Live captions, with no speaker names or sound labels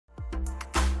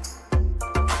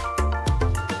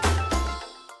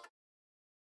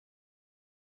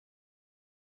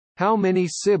How many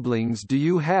siblings do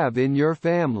you have in your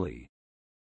family?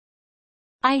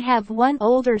 I have one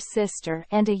older sister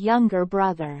and a younger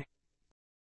brother.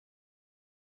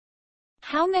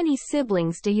 How many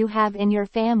siblings do you have in your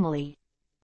family?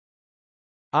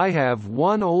 I have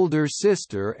one older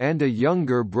sister and a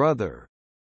younger brother.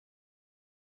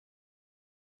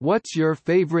 What's your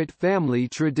favorite family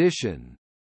tradition?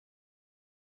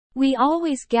 We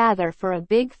always gather for a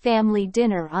big family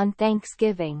dinner on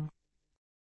Thanksgiving.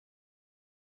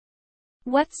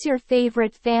 What's your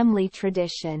favorite family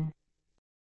tradition?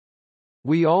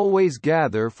 We always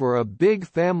gather for a big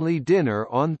family dinner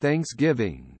on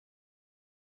Thanksgiving.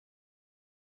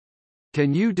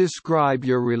 Can you describe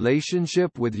your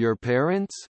relationship with your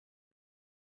parents?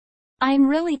 I'm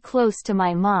really close to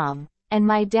my mom, and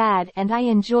my dad, and I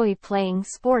enjoy playing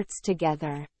sports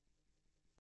together.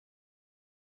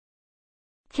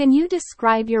 Can you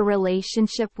describe your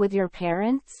relationship with your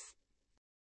parents?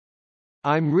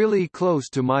 I'm really close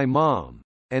to my mom,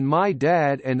 and my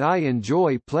dad and I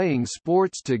enjoy playing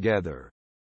sports together.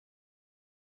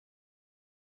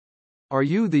 Are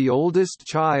you the oldest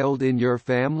child in your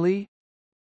family?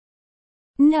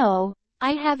 No,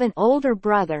 I have an older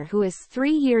brother who is 3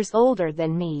 years older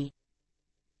than me.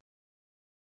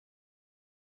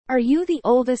 Are you the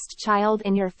oldest child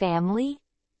in your family?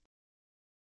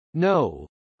 No,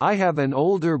 I have an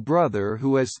older brother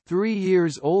who is 3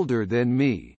 years older than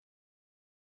me.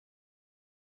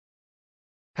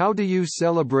 How do you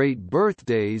celebrate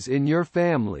birthdays in your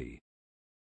family?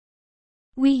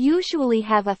 We usually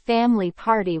have a family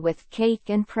party with cake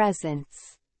and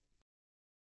presents.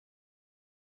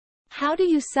 How do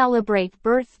you celebrate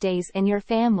birthdays in your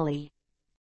family?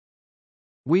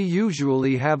 We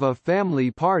usually have a family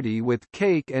party with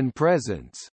cake and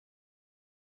presents.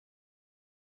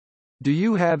 Do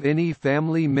you have any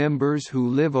family members who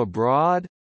live abroad?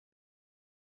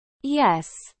 Yes,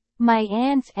 my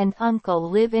aunt and uncle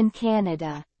live in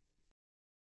Canada.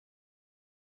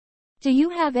 Do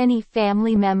you have any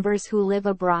family members who live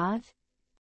abroad?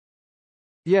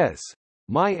 Yes,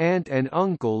 my aunt and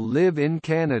uncle live in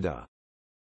Canada.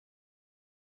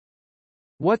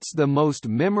 What's the most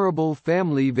memorable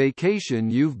family vacation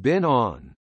you've been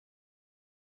on?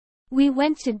 We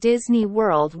went to Disney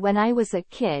World when I was a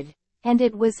kid, and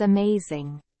it was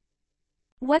amazing.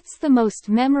 What's the most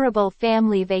memorable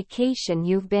family vacation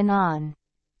you've been on?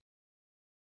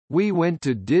 We went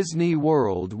to Disney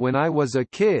World when I was a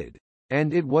kid,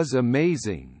 and it was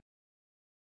amazing.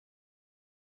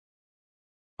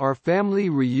 Are family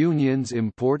reunions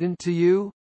important to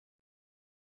you?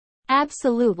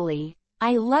 Absolutely.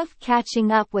 I love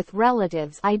catching up with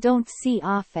relatives I don't see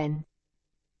often.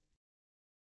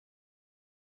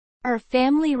 Are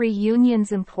family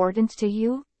reunions important to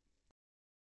you?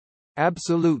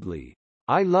 Absolutely.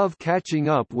 I love catching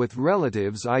up with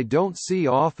relatives I don't see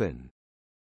often.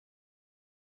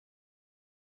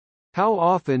 How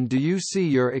often do you see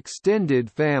your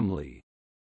extended family?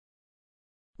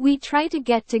 We try to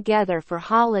get together for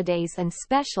holidays and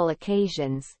special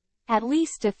occasions, at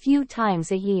least a few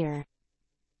times a year.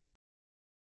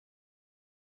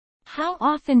 How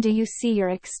often do you see your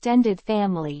extended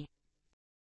family?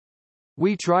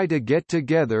 We try to get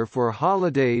together for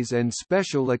holidays and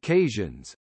special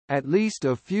occasions, at least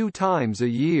a few times a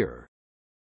year.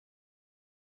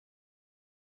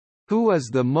 Who is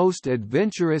the most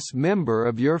adventurous member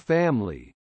of your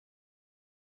family?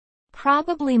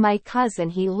 Probably my cousin.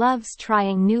 He loves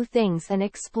trying new things and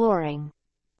exploring.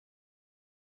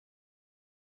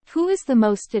 Who is the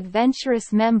most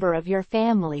adventurous member of your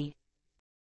family?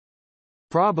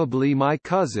 Probably my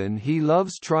cousin. He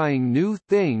loves trying new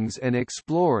things and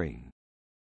exploring.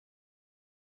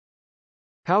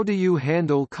 How do you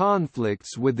handle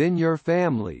conflicts within your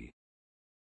family?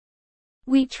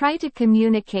 We try to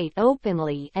communicate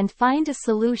openly and find a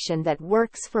solution that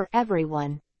works for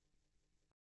everyone.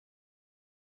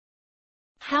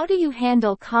 How do you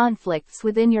handle conflicts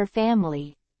within your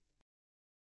family?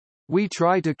 We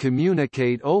try to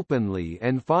communicate openly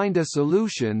and find a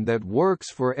solution that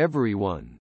works for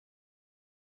everyone.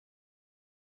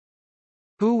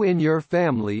 Who in your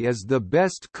family is the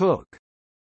best cook?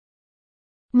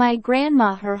 My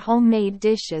grandma. Her homemade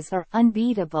dishes are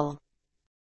unbeatable.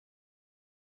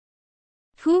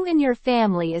 Who in your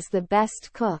family is the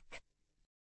best cook?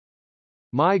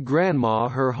 My grandma.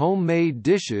 Her homemade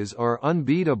dishes are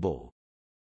unbeatable.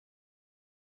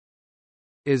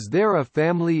 Is there a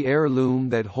family heirloom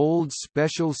that holds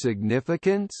special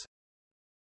significance?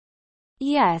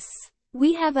 Yes,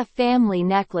 we have a family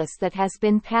necklace that has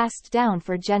been passed down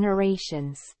for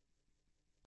generations.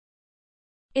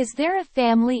 Is there a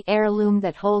family heirloom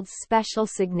that holds special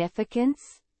significance?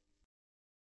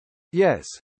 Yes,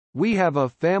 we have a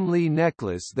family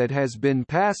necklace that has been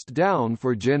passed down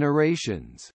for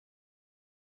generations.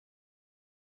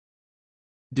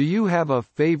 Do you have a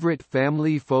favorite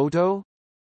family photo?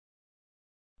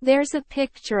 There's a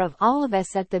picture of all of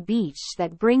us at the beach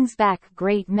that brings back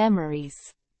great memories.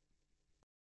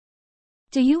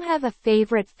 Do you have a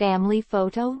favorite family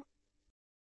photo?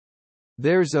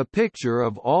 There's a picture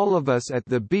of all of us at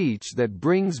the beach that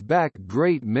brings back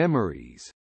great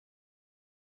memories.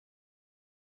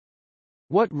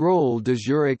 What role does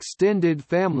your extended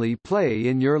family play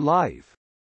in your life?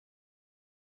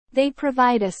 They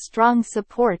provide a strong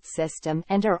support system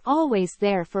and are always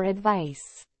there for advice.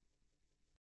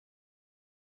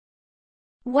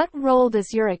 What role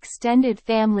does your extended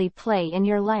family play in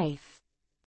your life?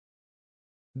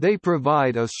 They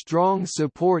provide a strong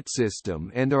support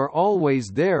system and are always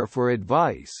there for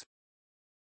advice.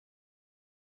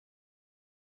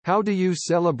 How do you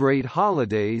celebrate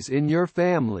holidays in your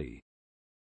family?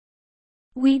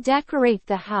 We decorate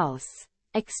the house,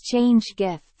 exchange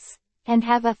gifts, and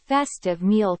have a festive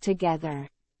meal together.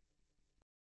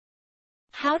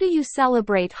 How do you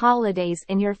celebrate holidays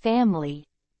in your family?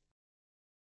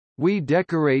 We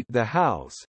decorate the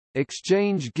house,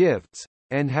 exchange gifts,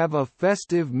 and have a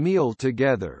festive meal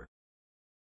together.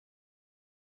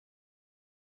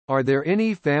 Are there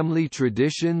any family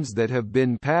traditions that have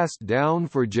been passed down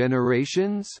for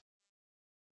generations?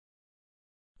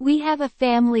 We have a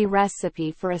family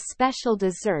recipe for a special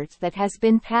dessert that has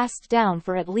been passed down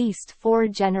for at least 4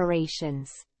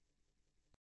 generations.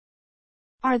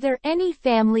 Are there any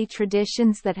family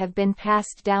traditions that have been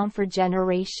passed down for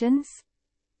generations?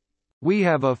 We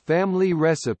have a family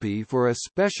recipe for a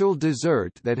special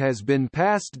dessert that has been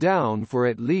passed down for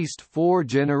at least 4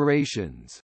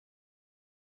 generations.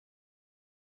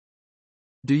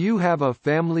 Do you have a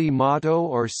family motto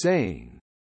or saying?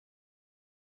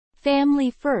 Family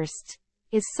first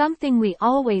is something we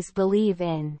always believe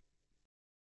in.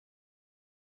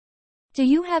 Do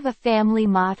you have a family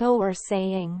motto or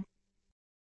saying?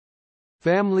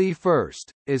 Family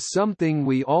first is something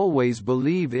we always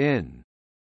believe in.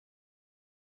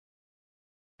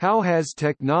 How has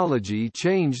technology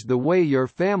changed the way your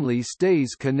family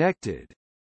stays connected?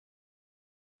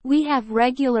 We have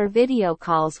regular video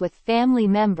calls with family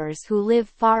members who live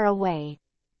far away.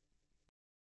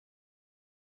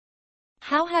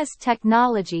 How has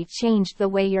technology changed the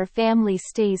way your family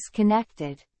stays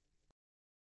connected?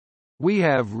 We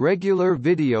have regular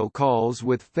video calls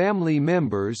with family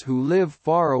members who live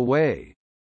far away.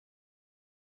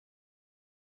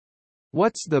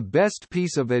 What's the best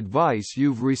piece of advice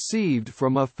you've received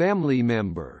from a family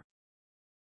member?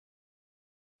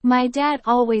 My dad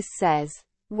always says,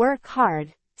 "Work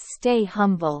hard, stay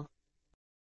humble."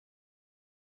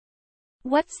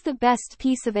 What's the best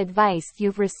piece of advice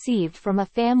you've received from a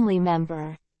family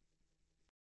member?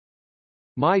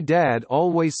 My dad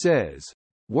always says,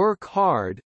 "Work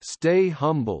hard, stay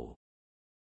humble."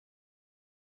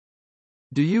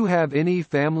 Do you have any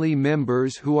family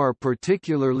members who are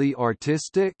particularly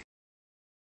artistic?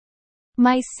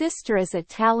 My sister is a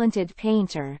talented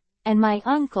painter, and my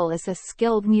uncle is a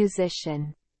skilled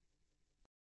musician.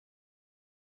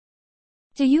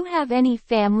 Do you have any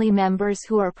family members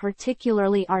who are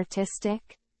particularly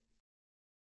artistic?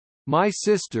 My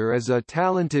sister is a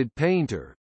talented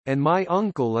painter, and my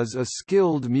uncle is a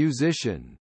skilled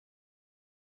musician.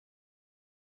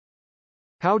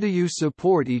 How do you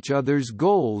support each other's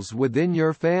goals within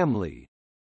your family?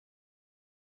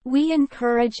 We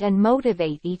encourage and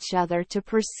motivate each other to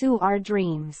pursue our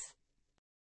dreams.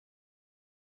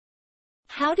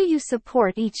 How do you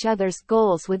support each other's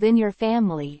goals within your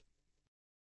family?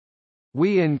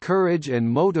 We encourage and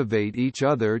motivate each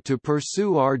other to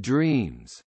pursue our dreams.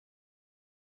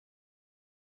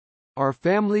 Are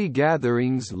family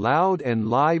gatherings loud and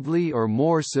lively or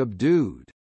more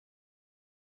subdued?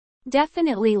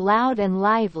 Definitely loud and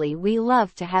lively. We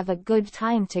love to have a good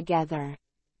time together.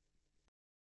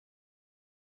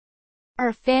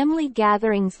 Are family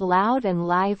gatherings loud and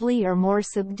lively or more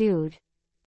subdued?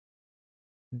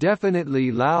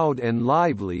 Definitely loud and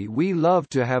lively. We love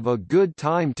to have a good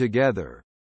time together.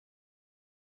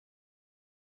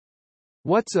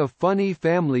 What's a funny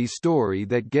family story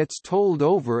that gets told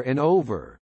over and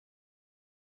over?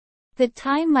 The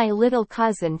time my little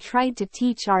cousin tried to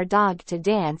teach our dog to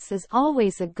dance is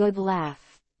always a good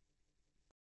laugh.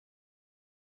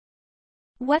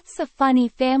 What's a funny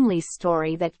family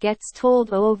story that gets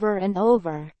told over and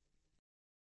over?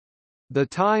 The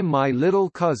time my little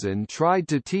cousin tried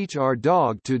to teach our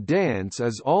dog to dance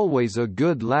is always a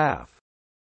good laugh.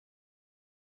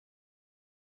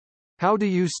 How do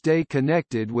you stay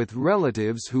connected with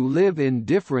relatives who live in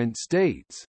different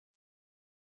states?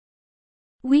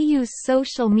 We use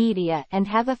social media and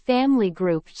have a family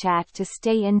group chat to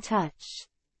stay in touch.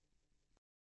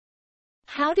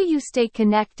 How do you stay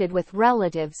connected with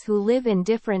relatives who live in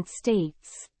different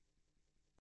states?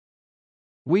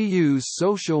 We use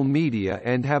social media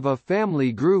and have a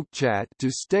family group chat to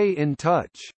stay in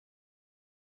touch.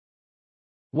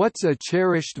 What's a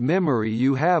cherished memory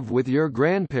you have with your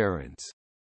grandparents?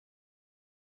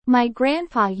 My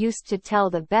grandpa used to tell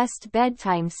the best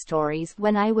bedtime stories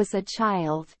when I was a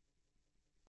child.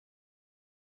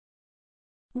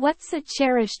 What's a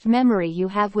cherished memory you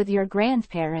have with your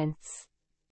grandparents?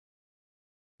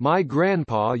 My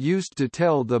grandpa used to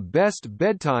tell the best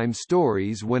bedtime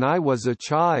stories when I was a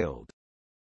child.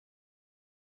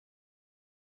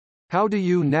 How do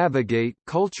you navigate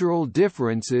cultural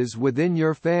differences within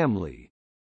your family?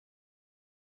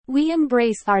 We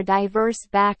embrace our diverse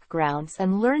backgrounds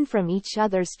and learn from each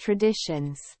other's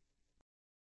traditions.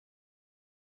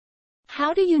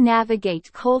 How do you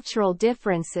navigate cultural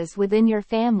differences within your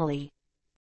family?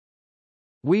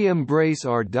 We embrace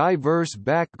our diverse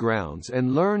backgrounds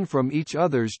and learn from each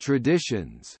other's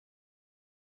traditions.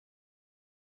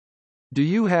 Do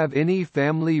you have any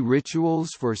family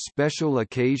rituals for special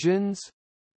occasions?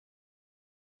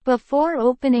 Before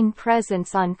opening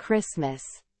presents on Christmas,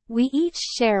 we each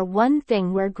share one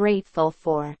thing we're grateful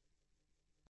for.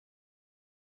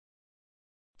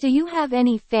 Do you have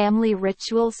any family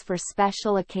rituals for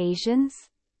special occasions?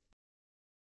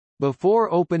 Before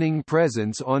opening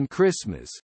presents on Christmas,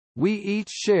 we each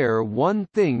share one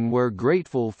thing we're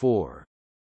grateful for.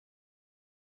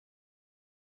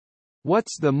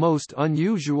 What's the most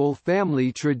unusual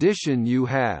family tradition you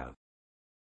have?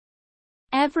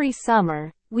 Every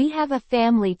summer, we have a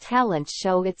family talent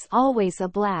show. It's always a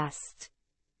blast.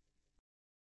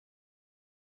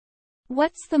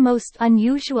 What's the most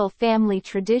unusual family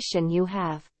tradition you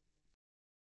have?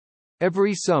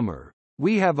 Every summer,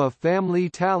 we have a family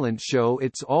talent show.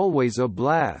 It's always a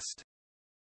blast.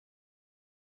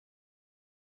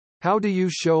 How do you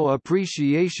show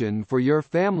appreciation for your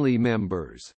family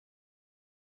members?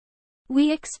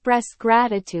 We express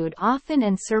gratitude often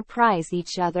and surprise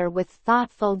each other with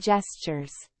thoughtful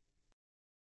gestures.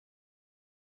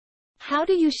 How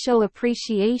do you show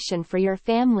appreciation for your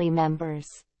family members?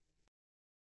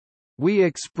 We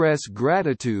express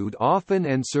gratitude often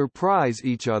and surprise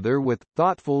each other with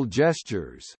thoughtful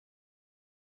gestures.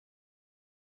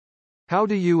 How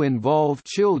do you involve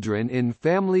children in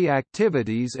family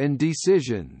activities and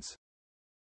decisions?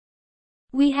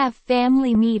 We have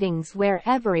family meetings where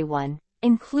everyone,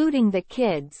 including the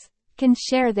kids, can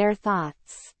share their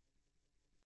thoughts.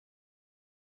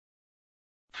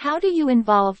 How do you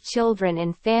involve children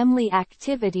in family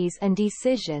activities and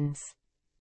decisions?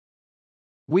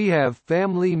 We have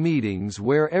family meetings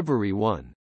where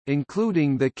everyone,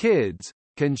 including the kids,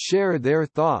 can share their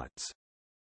thoughts.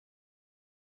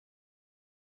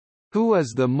 Who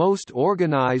is the most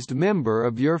organized member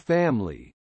of your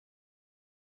family?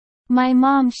 My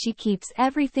mom. She keeps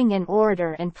everything in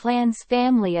order and plans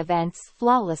family events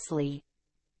flawlessly.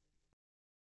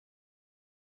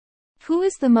 Who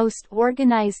is the most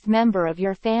organized member of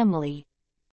your family?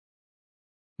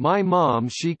 My mom.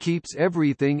 She keeps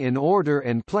everything in order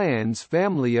and plans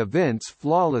family events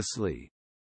flawlessly.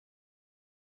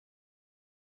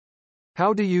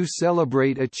 How do you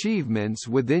celebrate achievements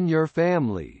within your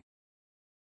family?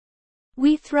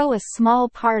 We throw a small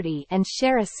party and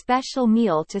share a special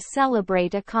meal to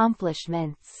celebrate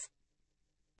accomplishments.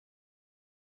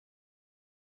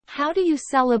 How do you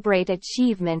celebrate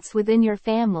achievements within your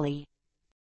family?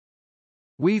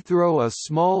 We throw a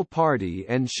small party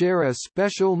and share a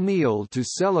special meal to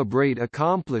celebrate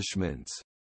accomplishments.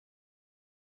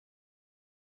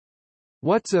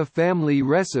 What's a family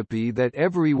recipe that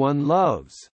everyone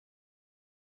loves?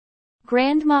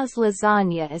 Grandma's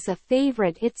lasagna is a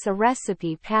favorite. It's a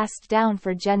recipe passed down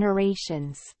for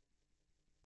generations.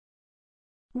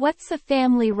 What's a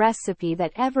family recipe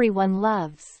that everyone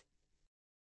loves?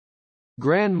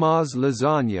 Grandma's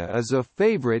lasagna is a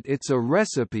favorite. It's a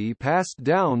recipe passed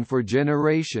down for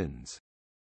generations.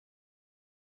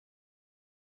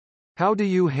 How do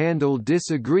you handle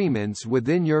disagreements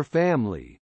within your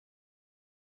family?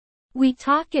 We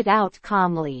talk it out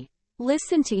calmly,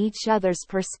 listen to each other's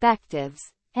perspectives,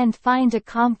 and find a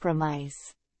compromise.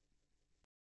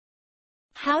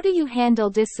 How do you handle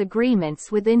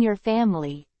disagreements within your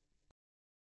family?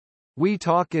 We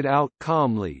talk it out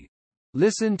calmly,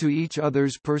 listen to each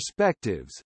other's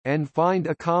perspectives, and find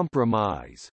a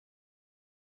compromise.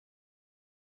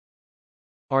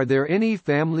 Are there any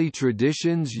family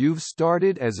traditions you've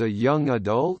started as a young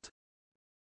adult?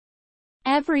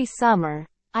 Every summer,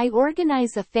 I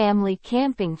organize a family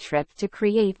camping trip to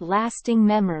create lasting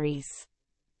memories.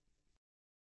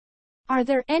 Are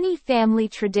there any family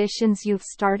traditions you've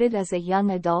started as a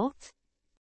young adult?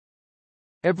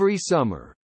 Every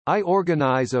summer, I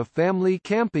organize a family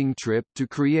camping trip to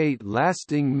create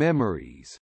lasting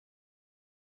memories.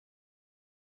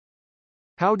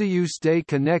 How do you stay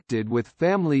connected with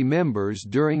family members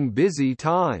during busy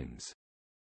times?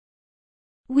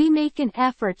 We make an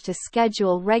effort to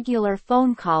schedule regular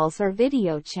phone calls or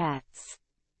video chats.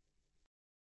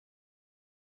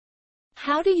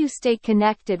 How do you stay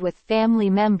connected with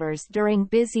family members during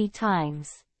busy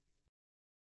times?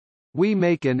 We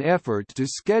make an effort to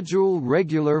schedule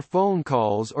regular phone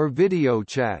calls or video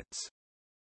chats.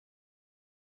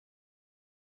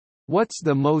 What's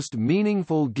the most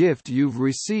meaningful gift you've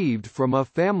received from a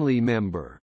family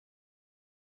member?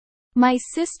 My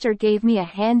sister gave me a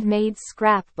handmade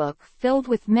scrapbook filled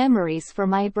with memories for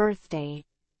my birthday.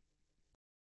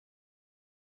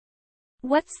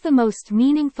 What's the most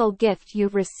meaningful gift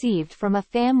you've received from a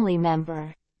family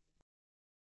member?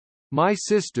 My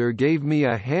sister gave me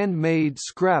a handmade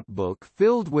scrapbook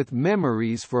filled with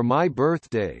memories for my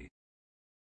birthday.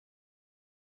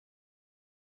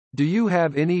 Do you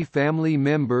have any family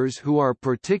members who are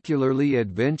particularly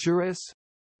adventurous?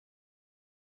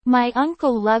 My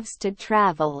uncle loves to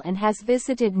travel and has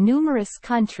visited numerous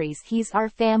countries. He's our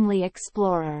family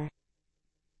explorer.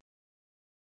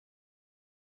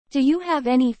 Do you have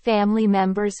any family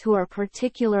members who are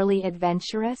particularly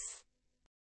adventurous?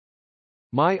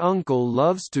 My uncle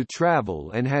loves to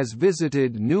travel and has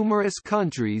visited numerous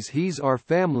countries. He's our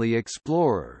family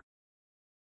explorer.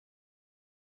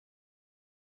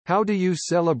 How do you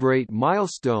celebrate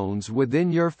milestones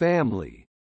within your family?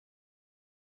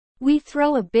 We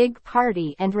throw a big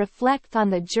party and reflect on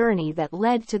the journey that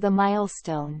led to the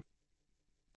milestone.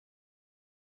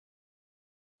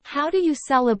 How do you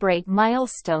celebrate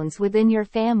milestones within your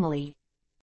family?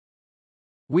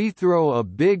 We throw a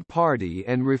big party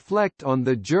and reflect on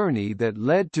the journey that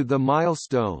led to the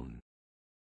milestone.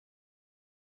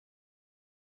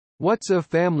 What's a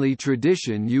family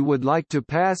tradition you would like to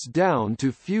pass down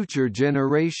to future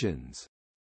generations?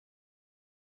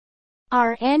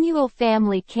 Our annual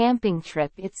family camping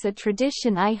trip. It's a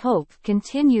tradition I hope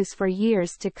continues for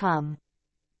years to come.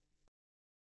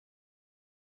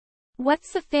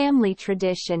 What's a family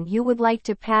tradition you would like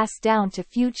to pass down to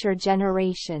future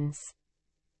generations?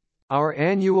 Our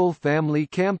annual family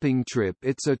camping trip.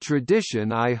 It's a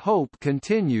tradition I hope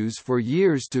continues for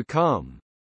years to come.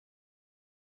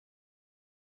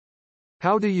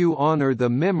 How do you honor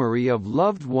the memory of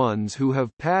loved ones who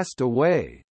have passed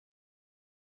away?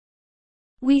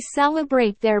 We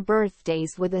celebrate their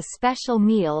birthdays with a special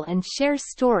meal and share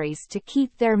stories to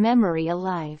keep their memory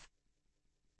alive.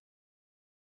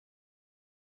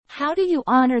 How do you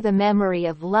honor the memory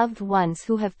of loved ones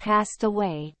who have passed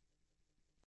away?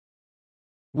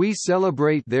 We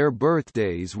celebrate their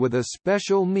birthdays with a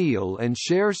special meal and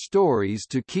share stories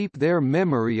to keep their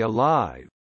memory alive.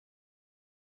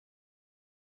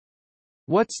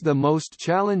 What's the most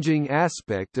challenging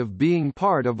aspect of being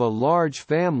part of a large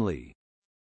family?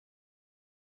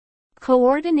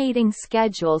 Coordinating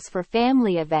schedules for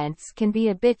family events can be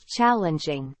a bit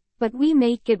challenging, but we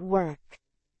make it work.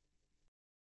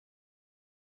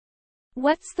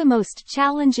 What's the most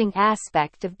challenging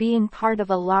aspect of being part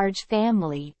of a large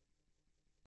family?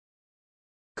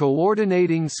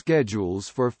 Coordinating schedules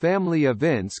for family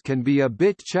events can be a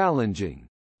bit challenging,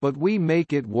 but we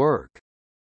make it work.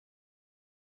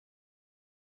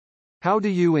 How do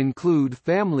you include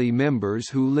family members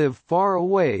who live far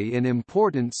away in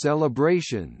important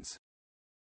celebrations?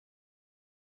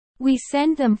 We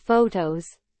send them photos,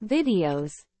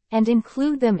 videos, and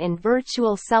include them in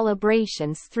virtual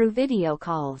celebrations through video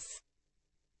calls.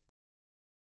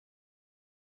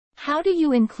 How do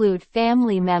you include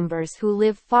family members who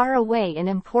live far away in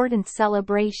important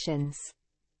celebrations?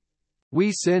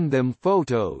 We send them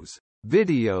photos,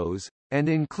 videos, and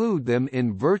include them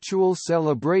in virtual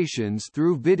celebrations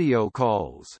through video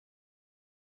calls.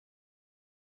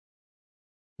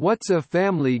 What's a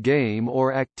family game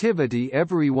or activity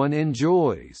everyone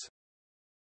enjoys?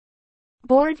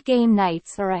 Board game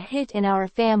nights are a hit in our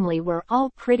family. We're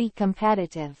all pretty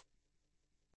competitive.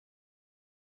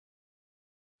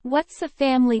 What's a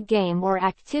family game or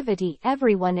activity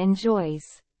everyone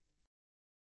enjoys?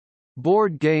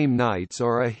 Board game nights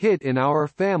are a hit in our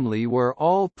family. We're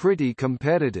all pretty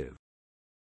competitive.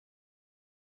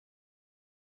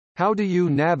 How do you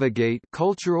navigate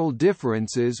cultural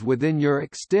differences within your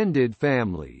extended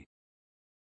family?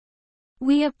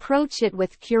 We approach it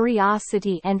with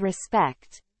curiosity and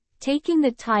respect, taking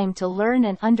the time to learn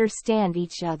and understand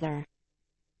each other.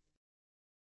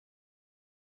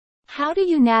 How do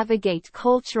you navigate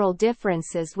cultural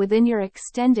differences within your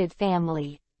extended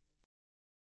family?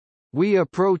 We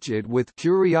approach it with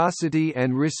curiosity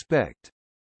and respect,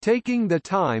 taking the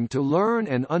time to learn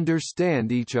and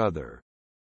understand each other.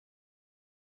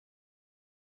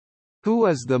 Who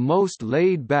is the most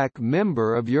laid-back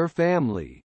member of your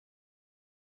family?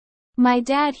 My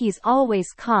dad. He's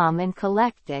always calm and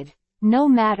collected, no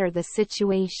matter the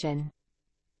situation.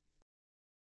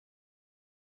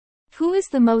 Who is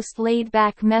the most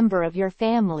laid-back member of your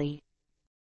family?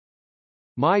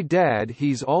 My dad.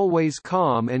 He's always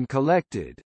calm and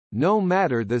collected, no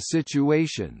matter the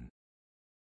situation.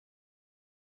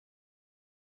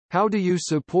 How do you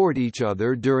support each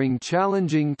other during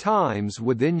challenging times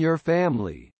within your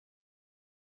family?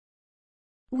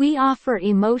 We offer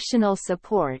emotional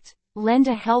support, lend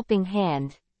a helping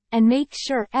hand, and make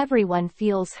sure everyone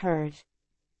feels heard.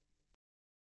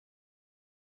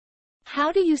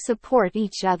 How do you support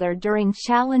each other during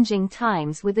challenging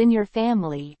times within your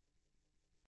family?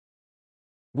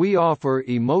 We offer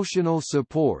emotional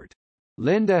support,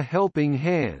 lend a helping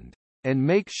hand, and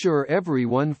make sure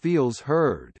everyone feels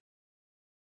heard.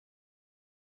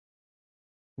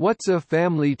 What's a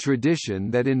family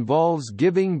tradition that involves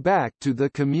giving back to the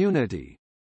community?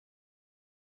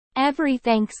 Every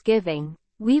Thanksgiving,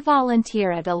 we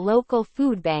volunteer at a local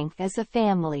food bank as a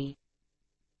family.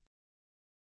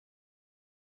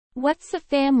 What's a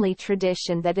family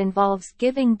tradition that involves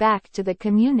giving back to the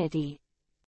community?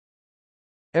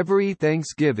 Every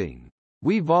Thanksgiving,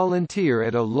 we volunteer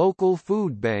at a local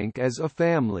food bank as a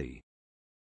family.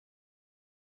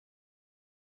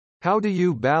 How do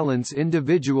you balance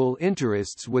individual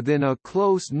interests within a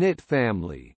close-knit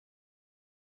family?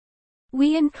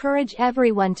 We encourage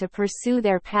everyone to pursue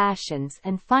their passions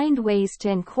and find ways to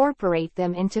incorporate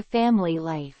them into family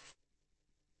life.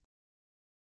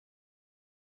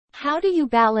 How do you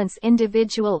balance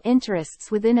individual interests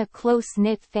within a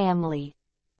close-knit family?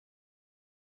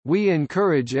 We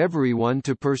encourage everyone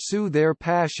to pursue their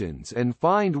passions and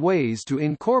find ways to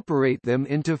incorporate them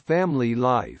into family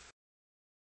life.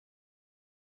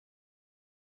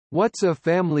 What's a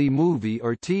family movie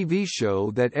or TV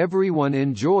show that everyone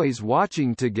enjoys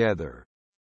watching together?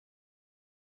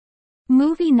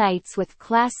 Movie nights with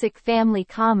classic family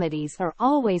comedies are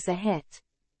always a hit.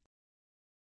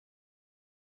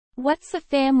 What's a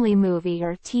family movie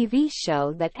or TV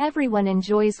show that everyone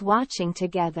enjoys watching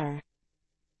together?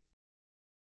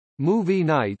 Movie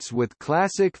nights with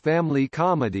classic family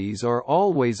comedies are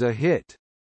always a hit.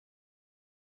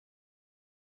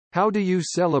 How do you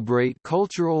celebrate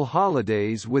cultural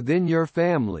holidays within your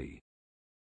family?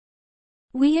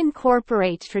 We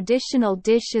incorporate traditional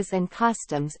dishes and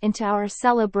customs into our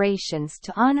celebrations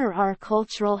to honor our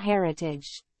cultural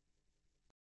heritage.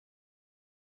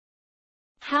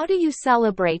 How do you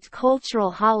celebrate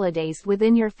cultural holidays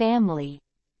within your family?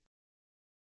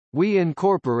 We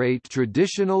incorporate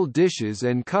traditional dishes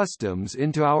and customs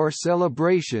into our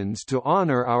celebrations to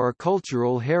honor our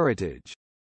cultural heritage.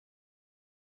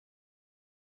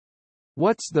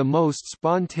 What's the most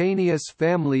spontaneous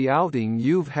family outing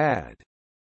you've had?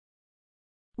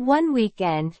 One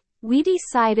weekend, we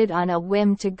decided on a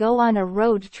whim to go on a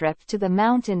road trip to the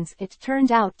mountains. It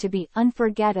turned out to be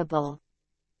unforgettable.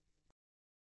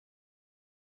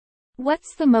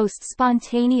 What's the most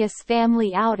spontaneous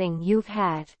family outing you've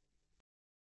had?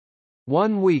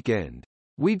 One weekend,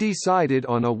 we decided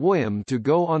on a whim to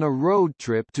go on a road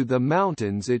trip to the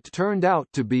mountains. It turned out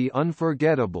to be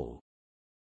unforgettable.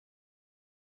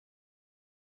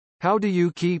 How do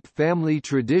you keep family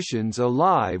traditions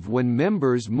alive when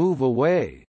members move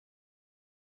away?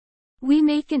 We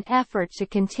make an effort to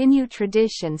continue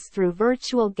traditions through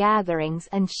virtual gatherings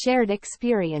and shared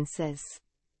experiences.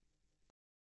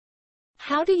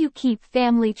 How do you keep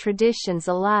family traditions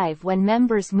alive when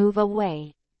members move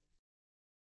away?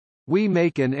 We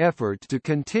make an effort to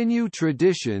continue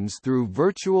traditions through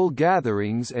virtual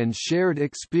gatherings and shared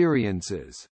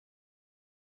experiences.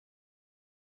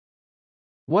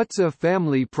 What's a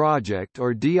family project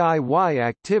or DIY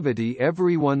activity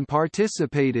everyone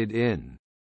participated in?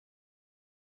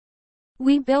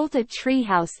 We built a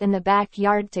treehouse in the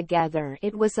backyard together.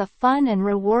 It was a fun and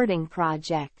rewarding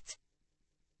project.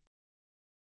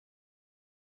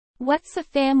 What's a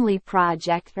family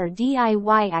project or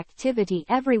DIY activity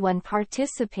everyone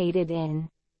participated in?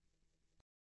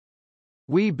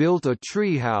 We built a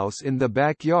treehouse in the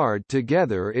backyard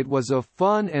together. It was a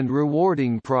fun and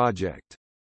rewarding project.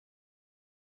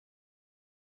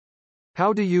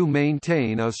 How do you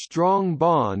maintain a strong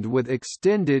bond with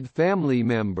extended family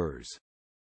members?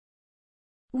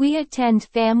 We attend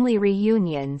family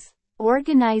reunions,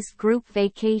 organize group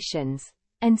vacations,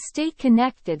 and stay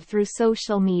connected through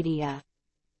social media.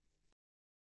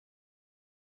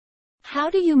 How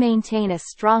do you maintain a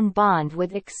strong bond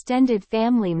with extended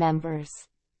family members?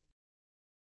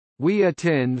 We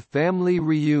attend family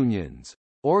reunions,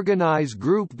 organize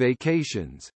group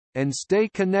vacations, and stay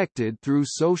connected through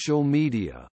social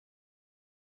media.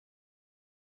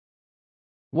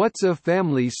 What's a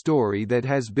family story that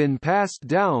has been passed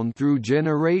down through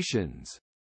generations?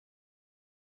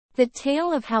 The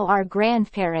tale of how our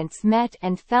grandparents met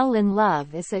and fell in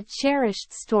love is a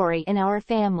cherished story in our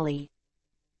family.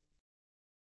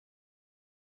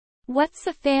 What's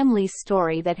a family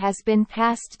story that has been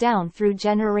passed down through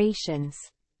generations?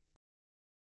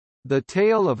 The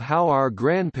tale of how our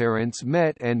grandparents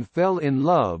met and fell in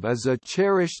love is a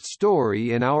cherished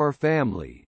story in our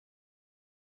family.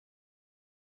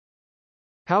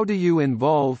 How do you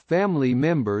involve family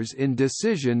members in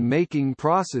decision-making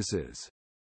processes?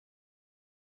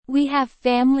 We have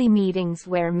family meetings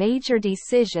where major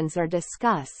decisions are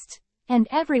discussed, and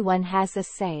everyone has a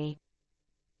say.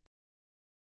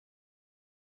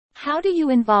 How do you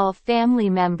involve family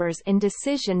members in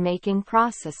decision-making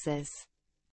processes?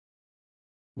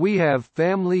 We have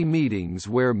family meetings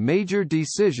where major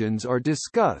decisions are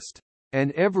discussed,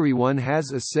 and everyone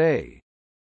has a say.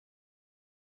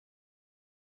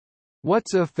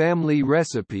 What's a family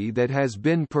recipe that has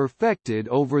been perfected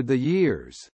over the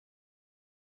years?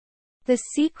 The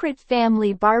secret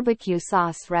family barbecue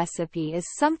sauce recipe is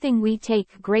something we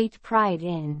take great pride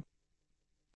in.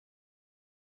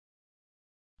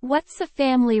 What's a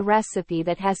family recipe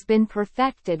that has been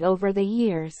perfected over the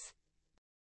years?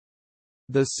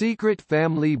 The secret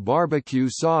family barbecue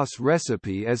sauce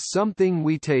recipe is something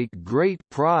we take great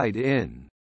pride in.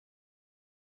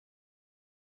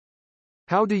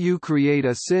 How do you create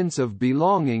a sense of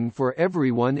belonging for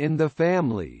everyone in the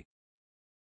family?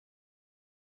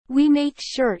 We make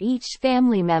sure each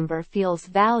family member feels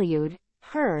valued,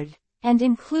 heard, and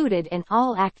included in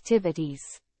all activities.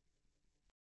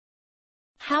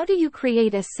 How do you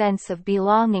create a sense of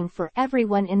belonging for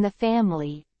everyone in the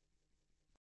family?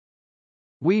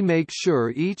 We make sure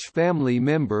each family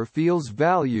member feels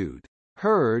valued,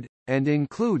 heard, and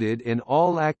included in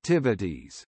all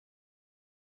activities.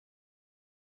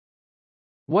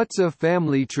 What's a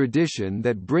family tradition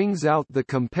that brings out the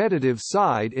competitive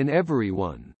side in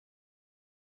everyone?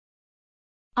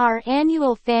 Our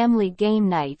annual family game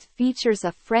night features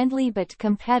a friendly but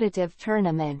competitive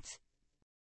tournament.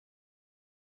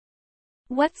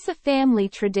 What's a family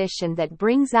tradition that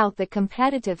brings out the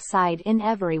competitive side in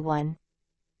everyone?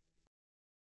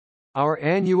 Our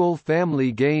annual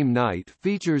family game night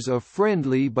features a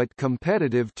friendly but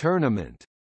competitive tournament.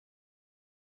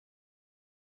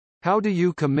 How do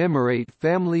you commemorate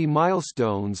family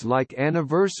milestones like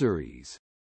anniversaries?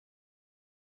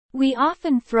 We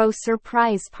often throw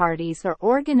surprise parties or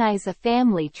organize a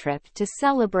family trip to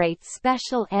celebrate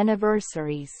special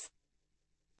anniversaries.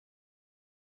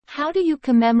 How do you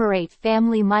commemorate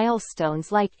family milestones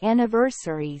like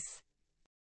anniversaries?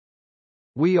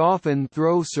 We often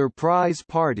throw surprise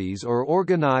parties or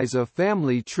organize a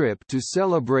family trip to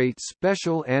celebrate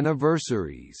special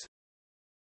anniversaries.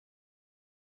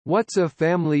 What's a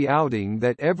family outing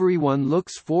that everyone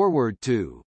looks forward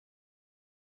to?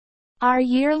 Our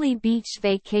yearly beach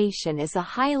vacation is a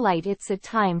highlight. It's a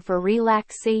time for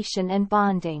relaxation and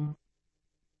bonding.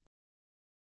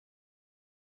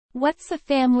 What's a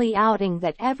family outing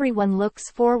that everyone looks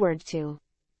forward to?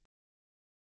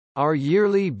 Our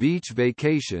yearly beach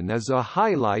vacation is a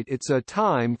highlight. It's a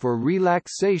time for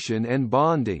relaxation and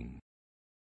bonding.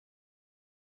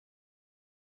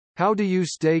 How do you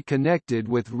stay connected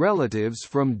with relatives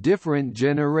from different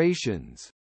generations?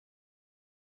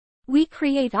 We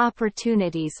create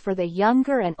opportunities for the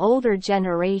younger and older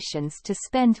generations to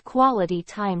spend quality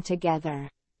time together.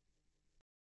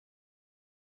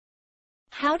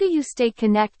 How do you stay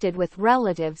connected with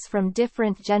relatives from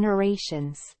different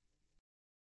generations?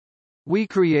 We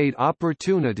create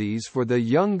opportunities for the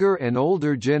younger and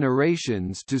older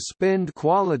generations to spend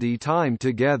quality time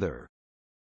together.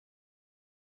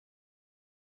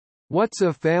 What's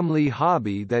a family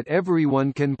hobby that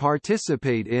everyone can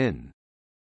participate in?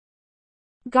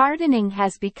 Gardening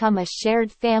has become a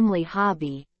shared family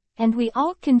hobby, and we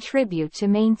all contribute to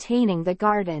maintaining the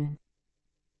garden.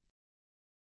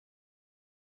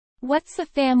 What's a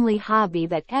family hobby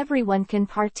that everyone can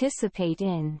participate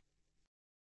in?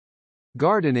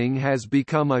 Gardening has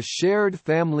become a shared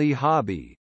family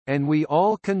hobby, and we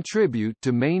all contribute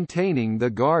to maintaining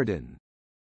the garden.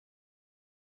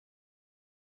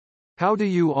 How do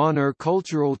you honor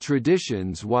cultural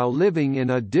traditions while living in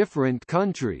a different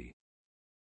country?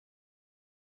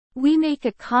 We make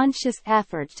a conscious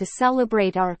effort to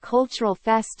celebrate our cultural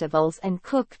festivals and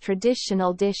cook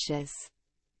traditional dishes.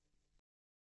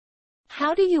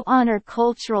 How do you honor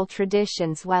cultural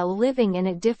traditions while living in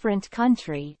a different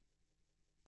country?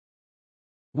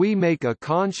 We make a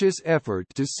conscious effort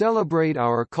to celebrate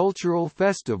our cultural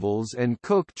festivals and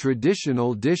cook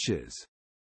traditional dishes.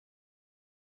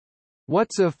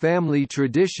 What's a family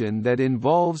tradition that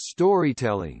involves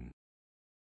storytelling?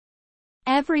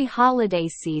 Every holiday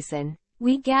season,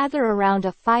 we gather around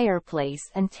a fireplace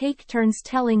and take turns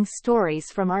telling stories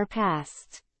from our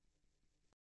past.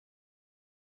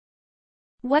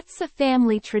 What's a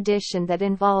family tradition that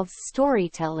involves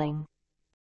storytelling?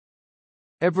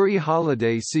 Every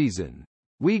holiday season,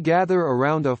 we gather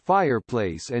around a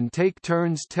fireplace and take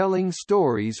turns telling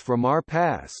stories from our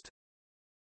past.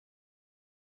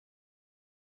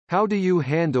 How do you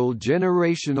handle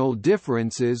generational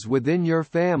differences within your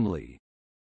family?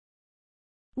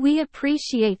 We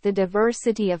appreciate the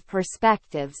diversity of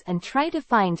perspectives and try to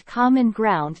find common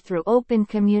ground through open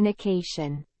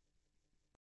communication.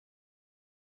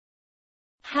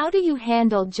 How do you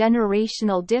handle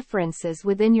generational differences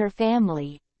within your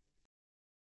family?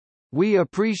 We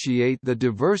appreciate the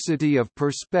diversity of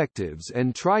perspectives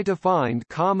and try to find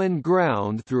common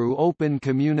ground through open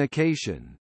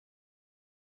communication.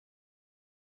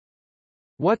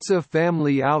 What's a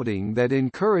family outing that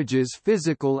encourages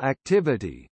physical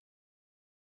activity?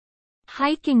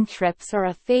 Hiking trips are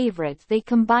a favorite. They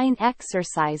combine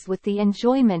exercise with the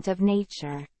enjoyment of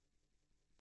nature.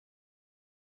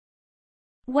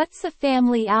 What's a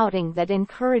family outing that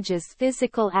encourages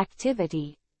physical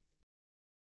activity?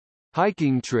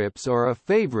 Hiking trips are a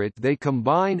favorite. They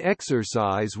combine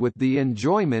exercise with the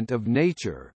enjoyment of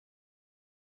nature.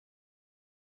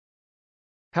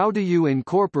 How do you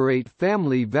incorporate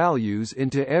family values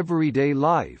into everyday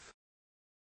life?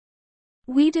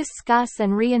 We discuss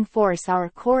and reinforce our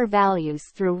core values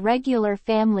through regular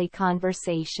family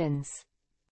conversations.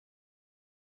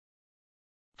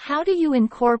 How do you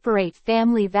incorporate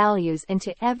family values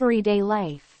into everyday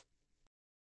life?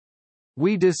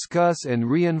 We discuss and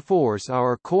reinforce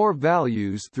our core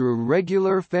values through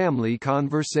regular family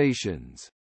conversations.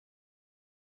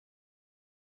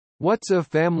 What's a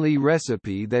family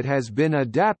recipe that has been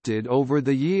adapted over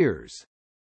the years?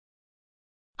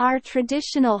 Our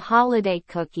traditional holiday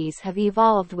cookies have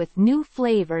evolved with new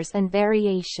flavors and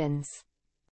variations.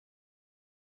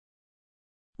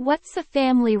 What's a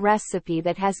family recipe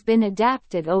that has been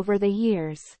adapted over the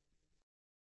years?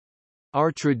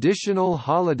 Our traditional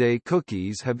holiday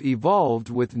cookies have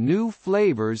evolved with new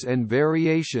flavors and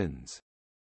variations.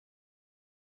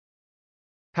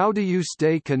 How do you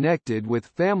stay connected with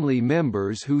family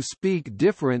members who speak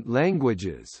different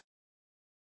languages?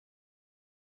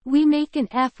 We make an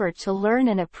effort to learn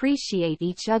and appreciate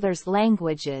each other's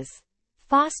languages,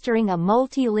 fostering a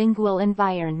multilingual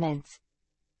environment.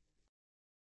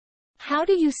 How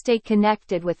do you stay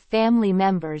connected with family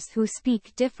members who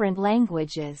speak different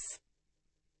languages?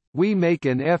 We make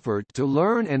an effort to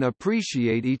learn and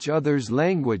appreciate each other's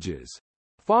languages,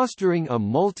 fostering a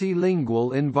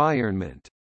multilingual environment.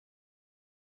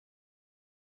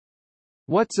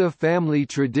 What's a family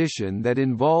tradition that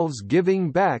involves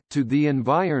giving back to the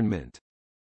environment?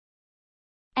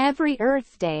 Every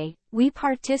Earth Day, we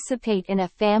participate in a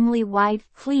family-wide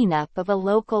cleanup of a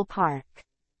local park.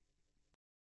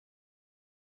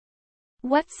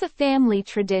 What's a family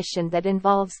tradition that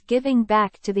involves giving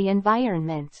back to the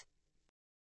environment?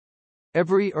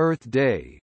 Every Earth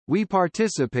Day, we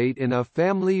participate in a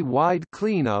family-wide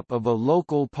cleanup of a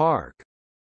local park.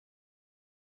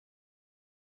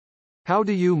 How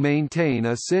do you maintain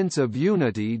a sense of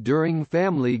unity during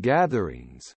family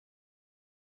gatherings?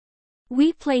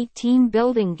 We play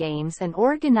team-building games and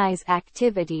organize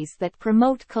activities that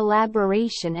promote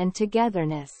collaboration and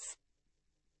togetherness.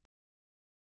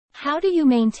 How do you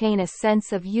maintain a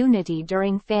sense of unity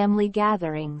during family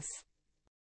gatherings?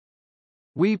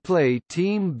 We play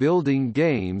team-building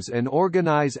games and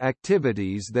organize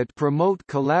activities that promote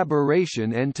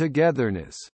collaboration and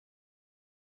togetherness.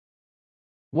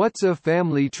 What's a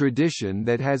family tradition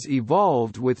that has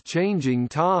evolved with changing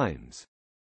times?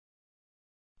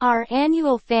 Our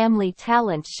annual family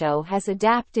talent show has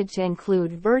adapted to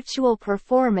include virtual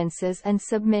performances and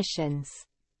submissions.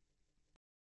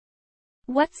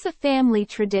 What's a family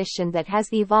tradition that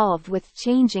has evolved with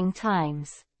changing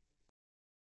times?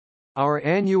 Our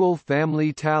annual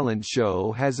family talent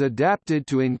show has adapted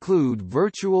to include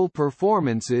virtual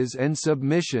performances and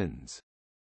submissions.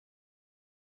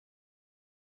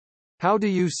 How do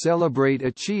you celebrate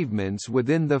achievements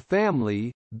within the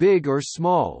family, big or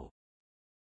small?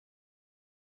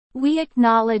 We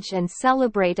acknowledge and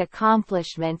celebrate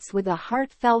accomplishments with a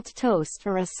heartfelt toast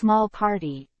or a small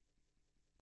party.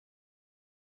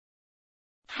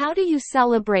 How do you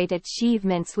celebrate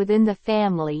achievements within the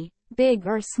family, big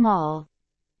or small?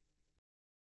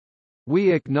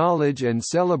 We acknowledge and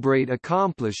celebrate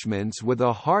accomplishments with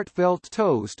a heartfelt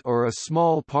toast or a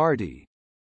small party.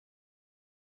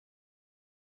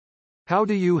 How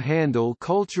do you handle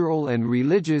cultural and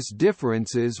religious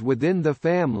differences within the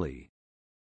family?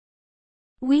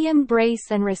 We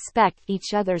embrace and respect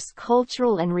each other's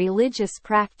cultural and religious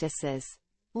practices,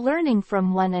 learning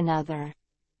from one another.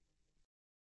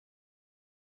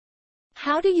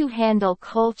 How do you handle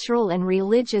cultural and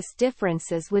religious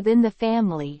differences within the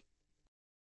family?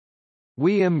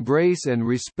 We embrace and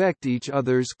respect each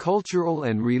other's cultural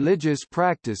and religious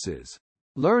practices,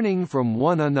 learning from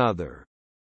one another.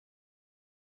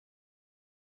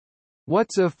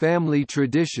 What's a family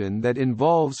tradition that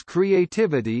involves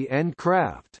creativity and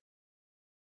craft?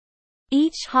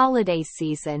 Each holiday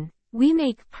season, we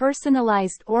make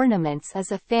personalized ornaments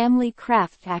as a family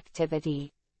craft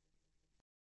activity.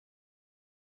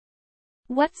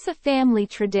 What's a family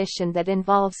tradition that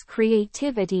involves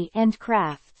creativity and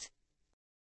craft?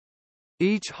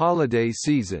 Each holiday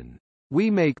season,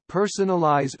 we make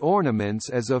personalized ornaments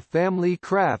as a family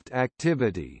craft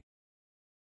activity.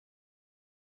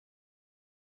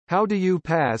 How do you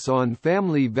pass on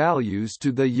family values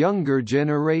to the younger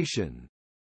generation?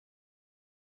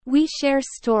 We share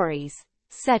stories,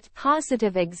 set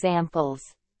positive examples,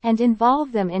 and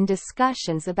involve them in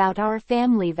discussions about our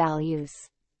family values.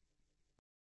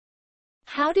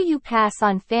 How do you pass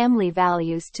on family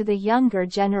values to the younger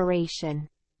generation?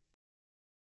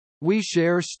 We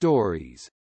share stories,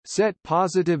 set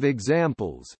positive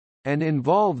examples, and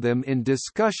involve them in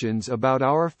discussions about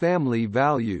our family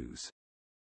values.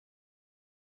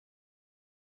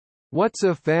 What's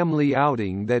a family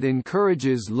outing that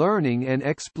encourages learning and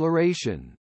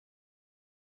exploration?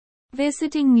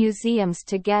 Visiting museums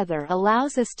together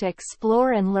allows us to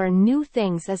explore and learn new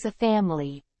things as a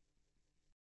family.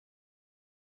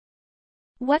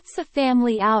 What's a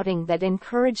family outing that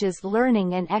encourages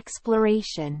learning and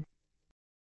exploration?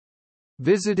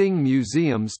 Visiting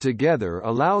museums together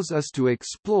allows us to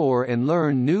explore and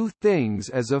learn new things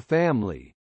as a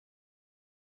family.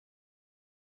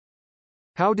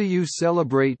 How do you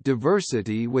celebrate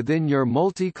diversity within your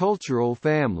multicultural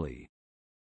family?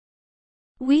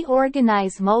 We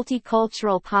organize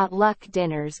multicultural potluck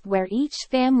dinners where each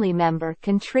family member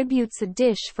contributes a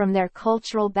dish from their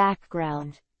cultural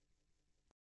background.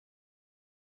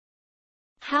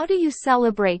 How do you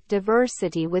celebrate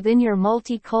diversity within your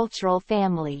multicultural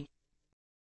family?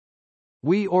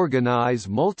 We organize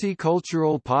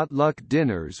multicultural potluck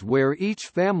dinners where each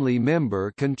family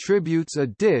member contributes a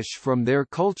dish from their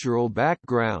cultural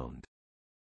background.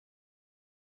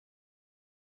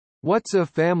 What's a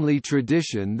family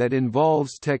tradition that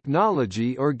involves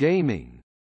technology or gaming?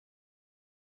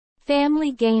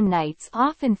 Family game nights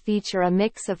often feature a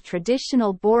mix of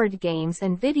traditional board games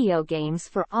and video games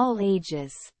for all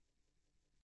ages.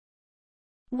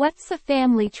 What's a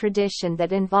family tradition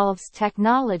that involves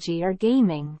technology or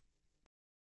gaming?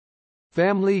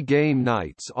 Family game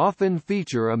nights often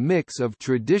feature a mix of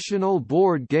traditional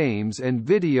board games and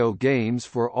video games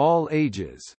for all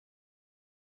ages.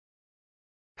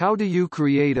 How do you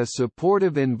create a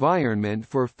supportive environment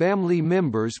for family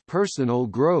members' personal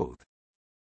growth?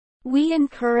 We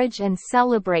encourage and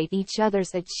celebrate each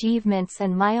other's achievements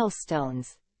and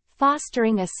milestones,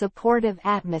 fostering a supportive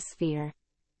atmosphere.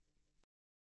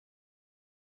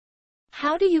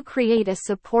 How do you create a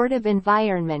supportive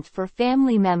environment for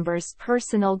family members'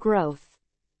 personal growth?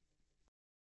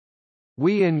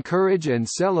 We encourage and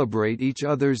celebrate each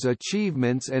other's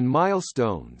achievements and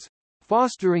milestones,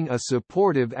 fostering a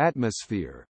supportive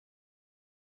atmosphere.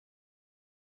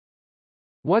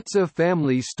 What's a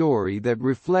family story that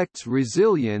reflects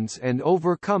resilience and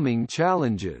overcoming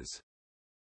challenges?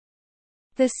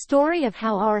 The story of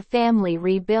how our family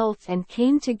rebuilt and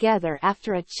came together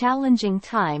after a challenging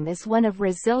time is one of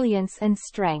resilience and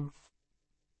strength.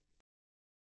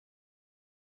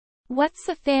 What's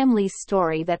a family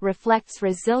story that reflects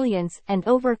resilience and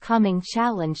overcoming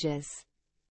challenges?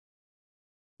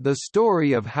 the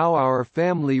story of how our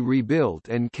family rebuilt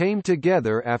and came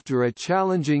together after a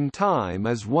challenging time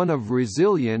is one of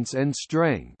resilience and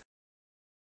strength.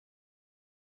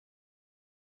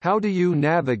 How do you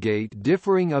navigate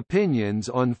differing opinions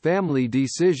on family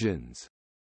decisions?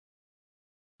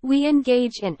 We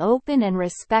engage in open and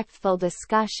respectful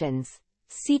discussions,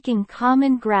 seeking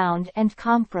common ground and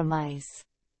compromise.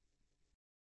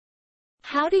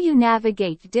 How do you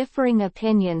navigate differing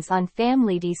opinions on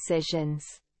family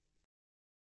decisions?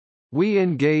 We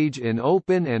engage in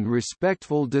open and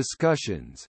respectful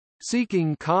discussions,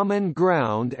 seeking common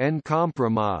ground and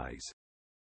compromise.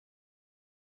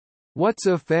 What's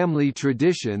a family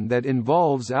tradition that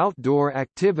involves outdoor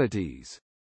activities?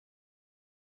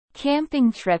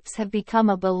 Camping trips have become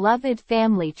a beloved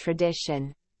family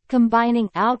tradition, combining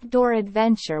outdoor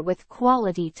adventure with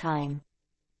quality time.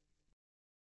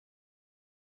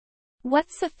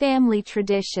 What's a family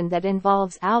tradition that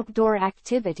involves outdoor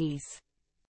activities?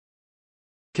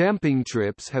 Camping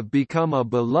trips have become a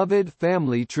beloved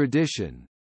family tradition,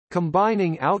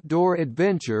 combining outdoor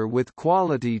adventure with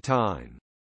quality time.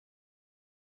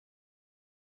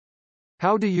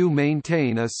 How do you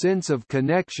maintain a sense of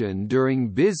connection during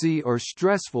busy or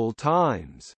stressful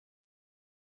times?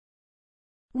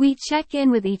 We check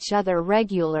in with each other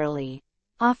regularly,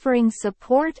 offering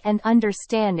support and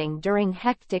understanding during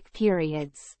hectic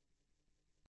periods.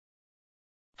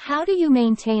 How do you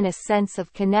maintain a sense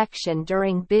of connection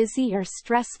during busy or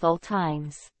stressful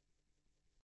times?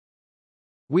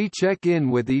 We check in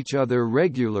with each other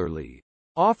regularly,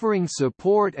 offering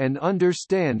support and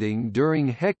understanding during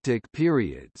hectic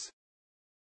periods.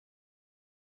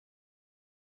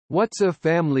 What's a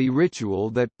family ritual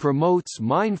that promotes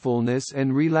mindfulness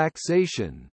and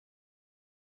relaxation?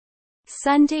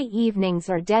 Sunday evenings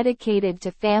are dedicated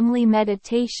to family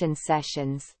meditation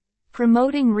sessions,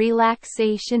 promoting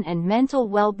relaxation and mental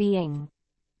well-being.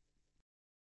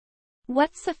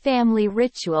 What's a family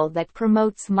ritual that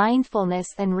promotes mindfulness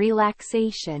and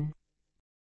relaxation?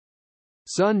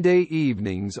 Sunday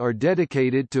evenings are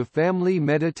dedicated to family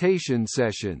meditation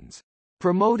sessions,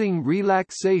 promoting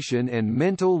relaxation and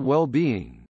mental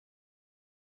well-being.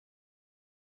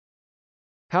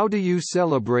 How do you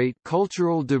celebrate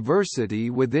cultural diversity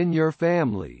within your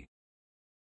family?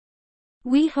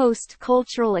 We host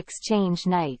cultural exchange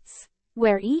nights,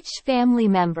 where each family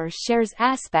member shares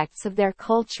aspects of their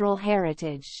cultural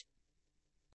heritage.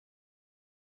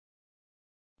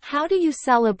 How do you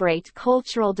celebrate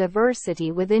cultural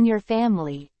diversity within your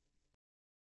family?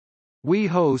 We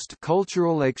host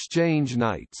cultural exchange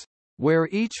nights, where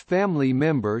each family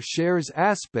member shares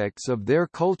aspects of their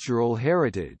cultural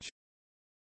heritage.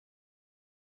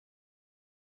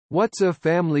 What's a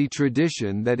family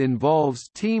tradition that involves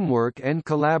teamwork and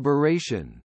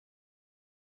collaboration?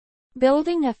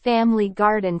 Building a family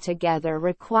garden together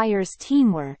requires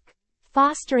teamwork,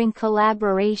 fostering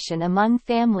collaboration among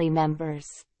family members.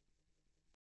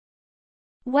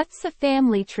 What's a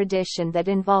family tradition that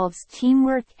involves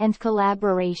teamwork and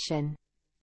collaboration?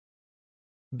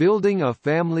 Building a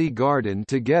family garden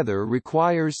together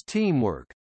requires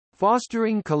teamwork,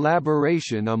 fostering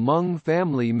collaboration among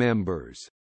family members.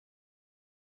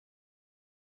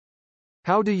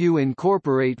 How do you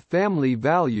incorporate family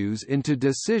values into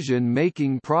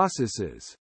decision-making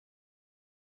processes?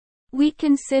 We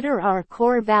consider our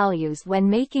core values when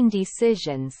making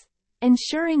decisions,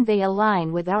 ensuring they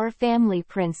align with our family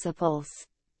principles.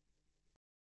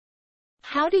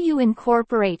 How do you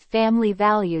incorporate family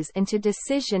values into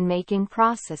decision-making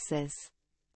processes?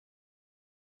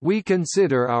 We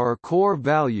consider our core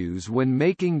values when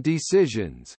making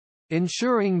decisions,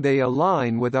 ensuring they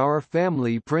align with our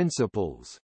family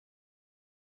principles.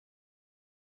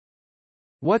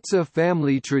 What's a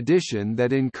family tradition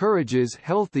that encourages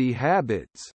healthy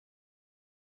habits?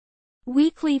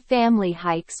 Weekly family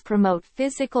hikes promote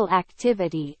physical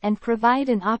activity and provide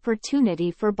an opportunity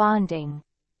for bonding.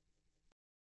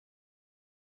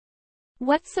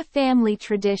 What's a family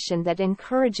tradition that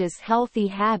encourages healthy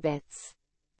habits?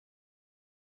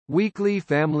 Weekly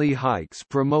family hikes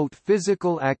promote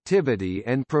physical activity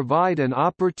and provide an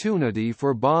opportunity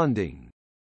for bonding.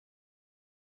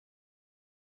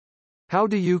 How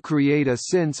do you create a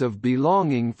sense of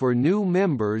belonging for new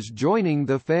members joining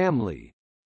the family?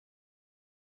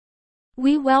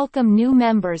 We welcome new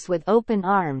members with open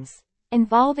arms,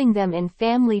 involving them in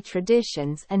family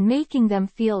traditions and making them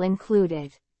feel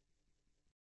included.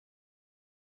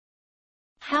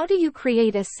 How do you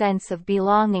create a sense of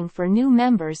belonging for new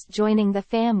members joining the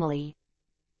family?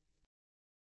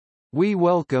 We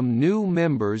welcome new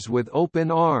members with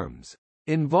open arms,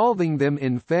 involving them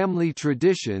in family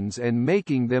traditions and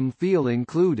making them feel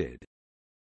included.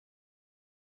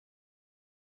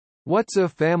 What's a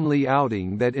family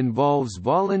outing that involves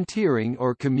volunteering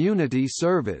or community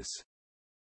service?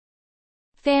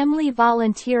 Family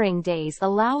volunteering days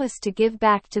allow us to give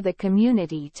back to the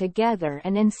community together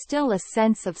and instill a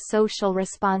sense of social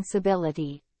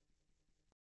responsibility.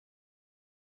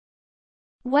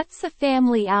 What's a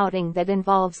family outing that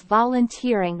involves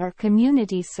volunteering or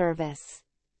community service?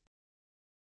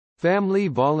 Family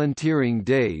volunteering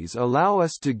days allow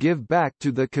us to give back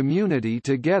to the community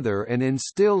together and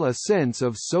instill a sense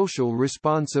of social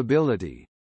responsibility.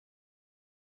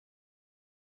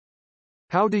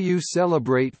 How do you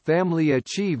celebrate family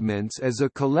achievements as a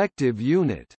collective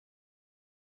unit?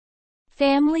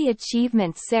 Family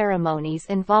achievement ceremonies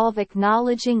involve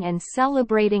acknowledging and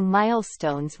celebrating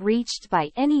milestones reached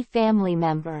by any family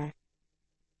member.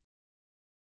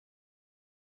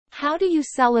 How do you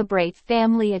celebrate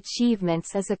family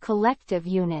achievements as a collective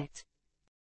unit?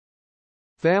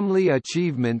 Family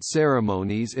achievement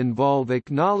ceremonies involve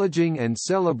acknowledging and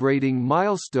celebrating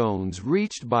milestones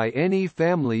reached by any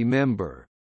family member.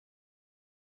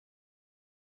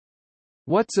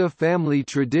 What's a family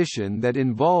tradition that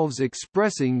involves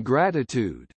expressing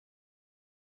gratitude?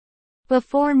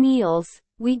 Before meals,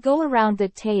 we go around the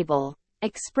table,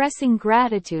 expressing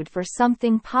gratitude for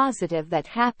something positive that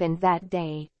happened that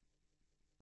day.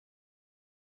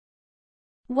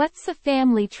 What's a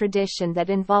family tradition that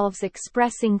involves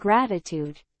expressing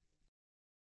gratitude?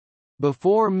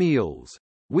 Before meals,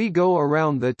 we go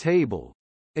around the table,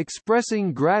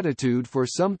 expressing gratitude for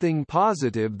something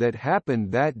positive that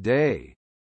happened that day.